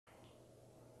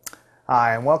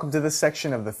Hi, and welcome to this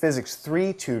section of the Physics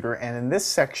 3 tutor, and in this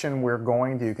section we're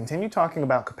going to continue talking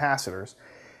about capacitors.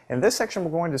 In this section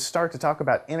we're going to start to talk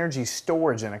about energy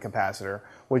storage in a capacitor,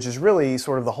 which is really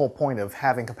sort of the whole point of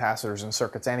having capacitors in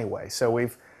circuits anyway. So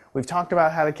we've talked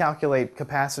about how to calculate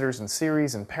capacitors in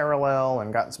series and parallel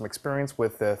and gotten some experience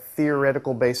with the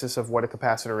theoretical basis of what a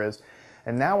capacitor is.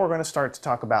 And now we're going to start to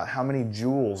talk about how many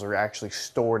joules are actually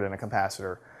stored in a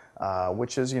capacitor.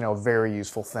 Which is, a very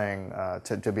useful thing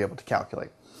to be able to calculate.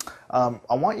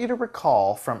 I want you to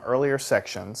recall from earlier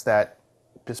sections that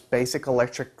just basic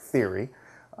electric theory,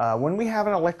 when we have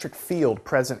an electric field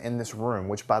present in this room,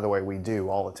 which by the way we do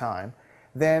all the time,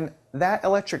 then that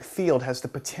electric field has the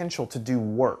potential to do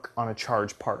work on a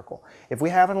charged particle. If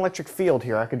we have an electric field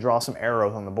here, I could draw some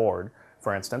arrows on the board.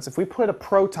 For instance, if we put a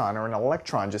proton or an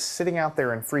electron just sitting out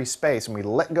there in free space and we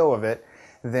let go of it,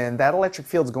 then that electric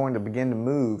field is going to begin to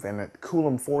move and a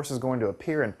Coulomb force is going to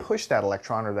appear and push that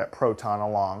electron or that proton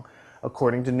along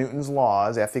according to Newton's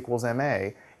laws, F equals ma.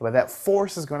 But that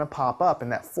force is going to pop up,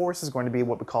 and that force is going to be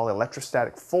what we call the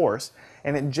electrostatic force,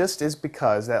 and it just is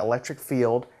because that electric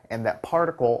field and that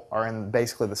particle are in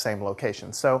basically the same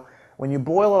location. So when you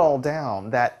boil it all down,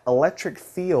 that electric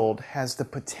field has the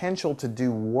potential to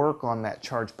do work on that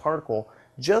charged particle,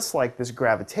 just like this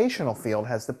gravitational field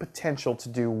has the potential to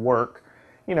do work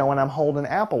when I'm holding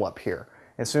an apple up here.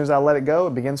 As soon as I let it go,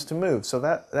 it begins to move. So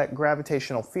that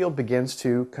gravitational field begins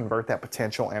to convert that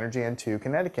potential energy into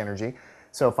kinetic energy.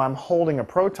 So if I'm holding a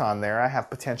proton there, I have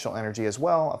potential energy as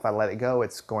well. If I let it go,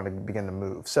 it's going to begin to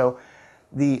move. So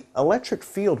the electric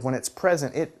field, when it's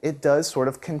present, it does sort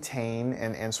of contain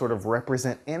and sort of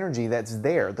represent energy that's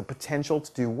there. The potential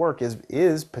to do work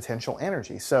is potential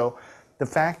energy. So the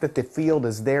fact that the field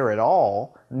is there at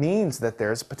all means that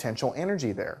there's potential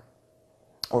energy there.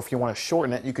 Or if you want to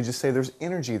shorten it, you could just say there's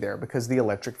energy there because the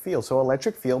electric field. So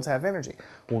electric fields have energy.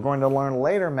 We're going to learn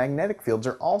later magnetic fields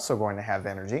are also going to have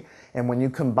energy. And when you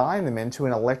combine them into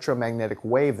an electromagnetic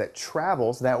wave that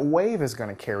travels, that wave is going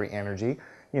to carry energy,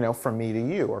 from me to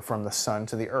you or from the sun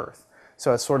to the earth.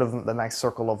 So it's sort of the nice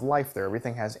circle of life there.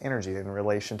 Everything has energy in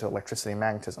relation to electricity and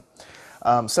magnetism.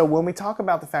 So when we talk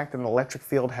about the fact that an electric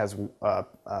field has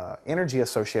energy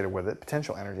associated with it,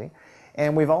 potential energy,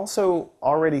 and we've also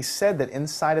already said that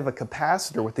inside of a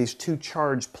capacitor with these two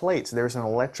charged plates, there's an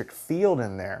electric field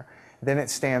in there, then it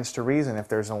stands to reason if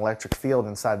there's an electric field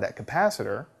inside that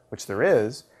capacitor, which there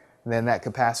is, then that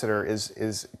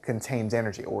capacitor contains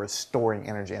energy or is storing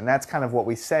energy. And that's kind of what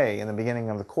we say in the beginning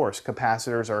of the course.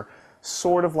 Capacitors are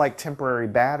sort of like temporary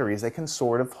batteries. They can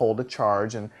sort of hold a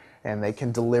charge and they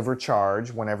can deliver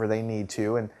charge whenever they need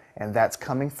to. And that's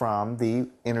coming from the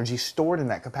energy stored in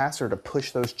that capacitor to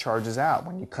push those charges out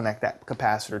when you connect that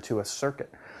capacitor to a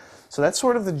circuit. So that's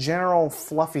sort of the general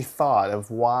fluffy thought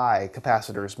of why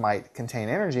capacitors might contain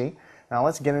energy. Now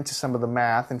let's get into some of the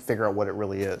math and figure out what it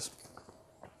really is.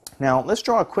 Now let's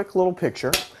draw a quick little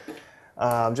picture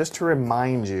just to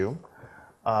remind you.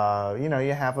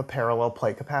 You have a parallel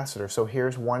plate capacitor. So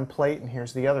here's one plate and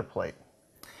here's the other plate.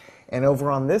 And over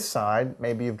on this side,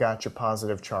 maybe you've got your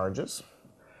positive charges.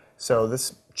 So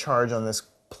this charge on this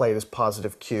plate is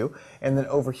positive Q. And then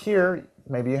over here,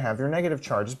 maybe you have your negative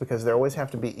charges because they always have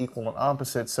to be equal and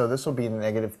opposite. So this will be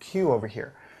negative Q over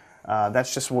here.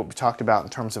 That's just what we talked about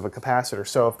in terms of a capacitor.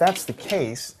 So if that's the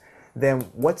case, then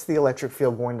what's the electric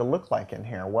field going to look like in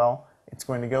here? Well, it's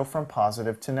going to go from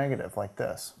positive to negative like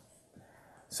this.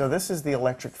 So this is the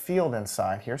electric field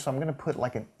inside here. So I'm going to put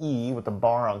like an E with a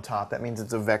bar on top. That means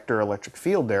it's a vector electric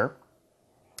field there.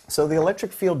 So the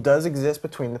electric field does exist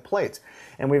between the plates.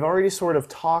 And we've already sort of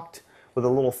talked with a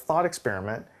little thought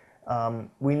experiment.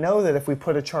 We know that if we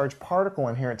put a charged particle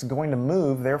in here, it's going to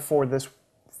move. Therefore, this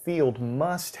field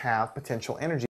must have potential energy.